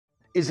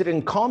Is it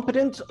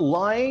incompetence,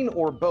 lying,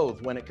 or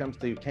both when it comes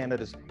to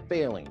Canada's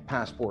failing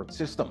passport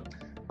system?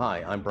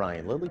 Hi, I'm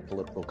Brian Lilley,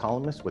 political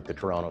columnist with the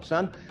Toronto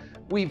Sun.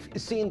 We've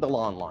seen the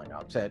long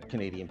lineups at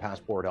Canadian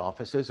passport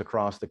offices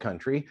across the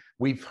country.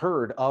 We've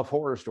heard of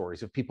horror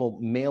stories of people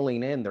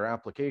mailing in their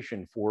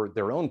application for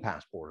their own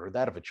passport or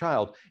that of a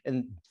child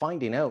and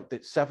finding out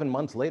that 7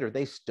 months later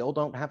they still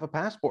don't have a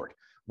passport.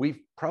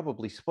 We've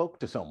probably spoke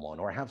to someone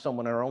or have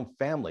someone in our own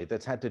family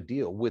that's had to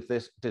deal with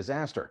this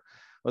disaster.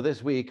 Well,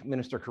 this week,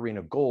 Minister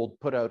Karina Gold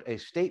put out a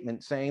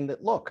statement saying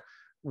that, look,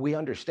 we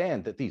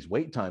understand that these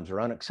wait times are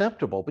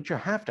unacceptable, but you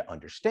have to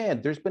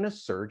understand there's been a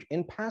surge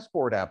in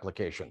passport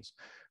applications.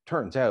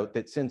 Turns out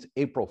that since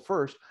April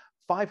 1st,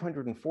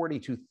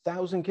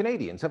 542,000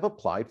 Canadians have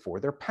applied for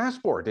their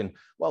passport. And,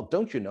 well,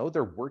 don't you know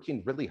they're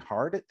working really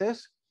hard at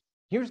this?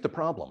 Here's the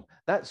problem.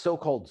 That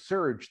so-called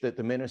surge that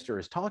the minister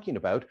is talking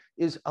about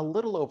is a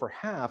little over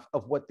half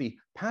of what the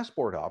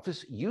passport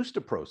office used to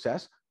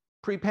process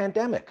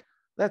pre-pandemic.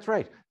 That's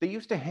right. They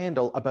used to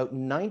handle about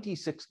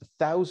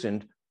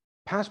 96,000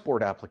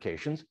 passport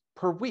applications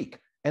per week,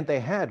 and they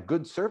had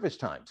good service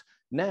times.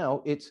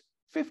 Now it's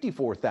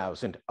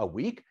 54,000 a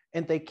week,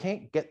 and they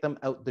can't get them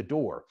out the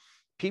door.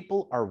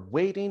 People are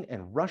waiting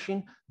and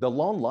rushing. The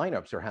long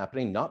lineups are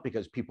happening not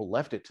because people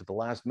left it to the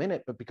last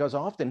minute, but because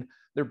often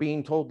they're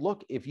being told,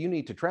 look, if you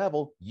need to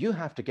travel, you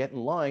have to get in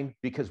line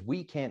because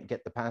we can't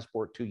get the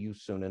passport to you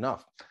soon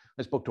enough.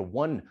 I spoke to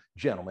one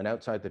gentleman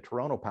outside the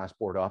Toronto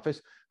passport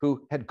office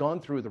who had gone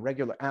through the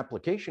regular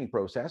application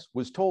process,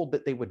 was told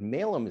that they would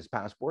mail him his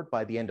passport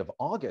by the end of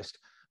August,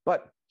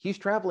 but he's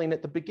traveling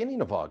at the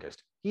beginning of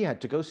August. He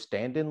had to go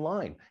stand in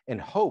line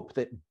and hope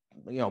that,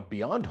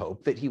 beyond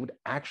hope, that he would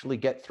actually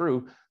get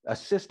through a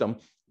system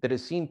that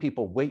has seen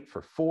people wait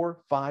for 4,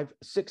 5,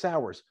 6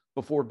 hours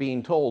before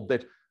being told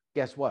that,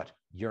 guess what?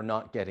 You're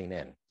not getting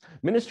in.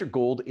 Minister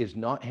Gold is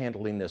not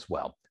handling this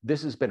well.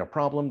 This has been a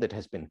problem that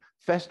has been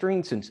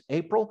festering since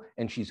April,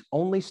 and she's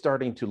only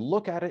starting to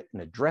look at it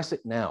and address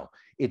it now.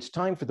 It's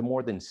time for the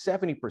more than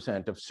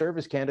 70% of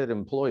Service Canada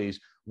employees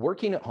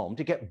working at home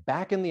to get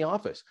back in the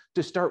office,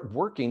 to start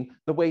working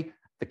the way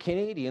the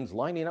Canadians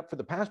lining up for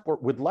the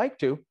passport would like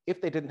to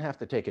if they didn't have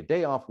to take a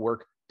day off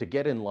work to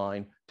get in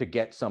line to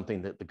get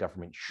something that the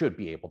government should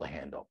be able to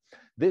handle.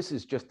 This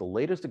is just the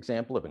latest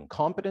example of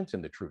incompetence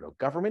in the Trudeau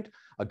government,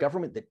 a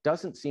government that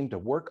doesn't seem to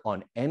work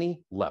on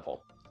any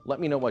level.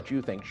 Let me know what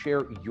you think.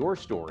 Share your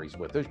stories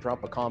with us.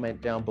 Drop a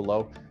comment down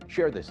below.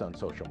 Share this on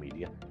social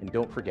media. And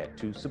don't forget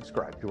to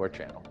subscribe to our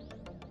channel.